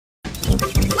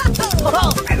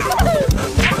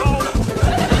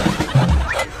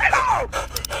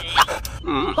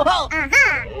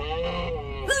Hooray!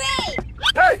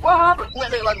 Hey, what happened?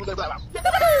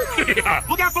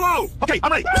 Look out below! Okay,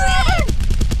 I'm ready.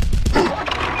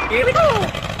 Here we go!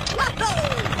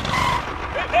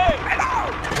 Hey!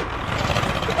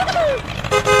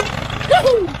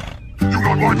 You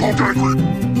not like hot angry?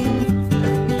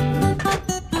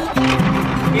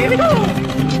 Here we go!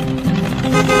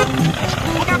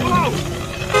 Look out below!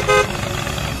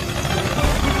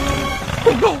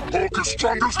 Hulk is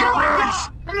strongest there is!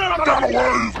 Down a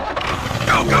wave!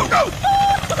 Go, go, go!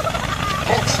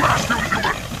 Hulk smash you,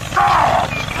 human!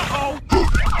 Uh-oh!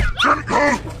 Get it, go!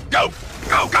 Go,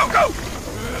 go, go, go!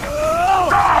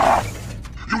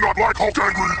 You not like Hulk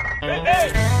angry? Hey!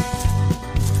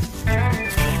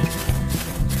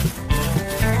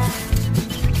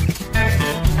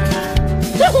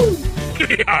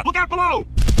 Look out below!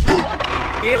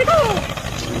 Here we go!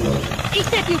 Eat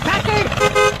that, you bastard!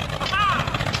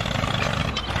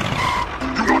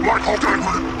 You not like Hulk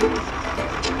angry?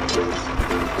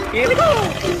 Here we go!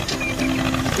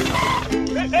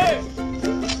 Hey!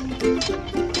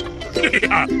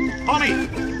 Homie!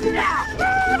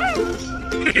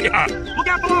 Look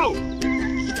out below!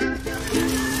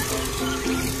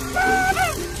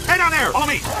 Hey down there,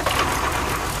 homie!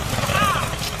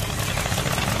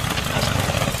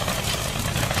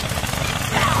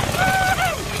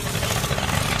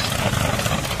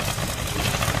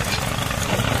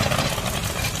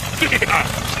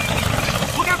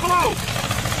 Look out below!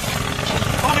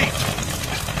 Homie!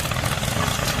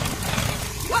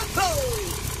 Whoa!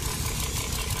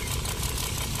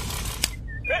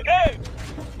 Hey!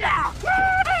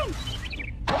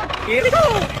 Here we go!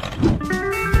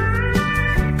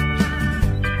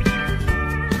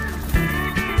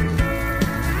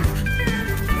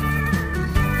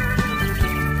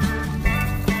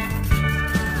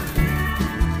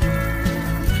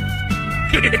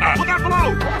 Look out below!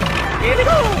 Here we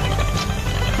go!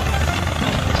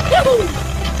 Yahoo!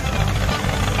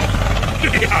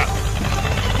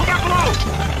 Look out below!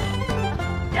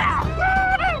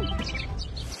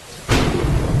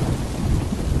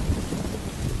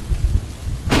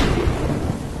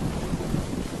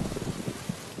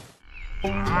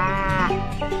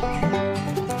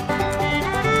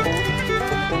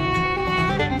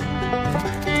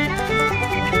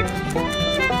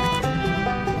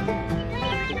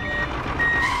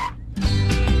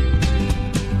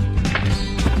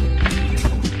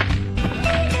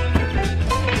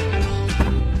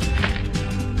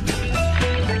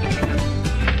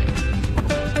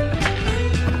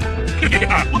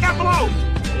 Look out below!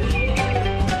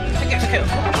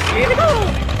 Here we go!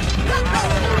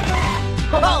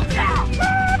 Oh,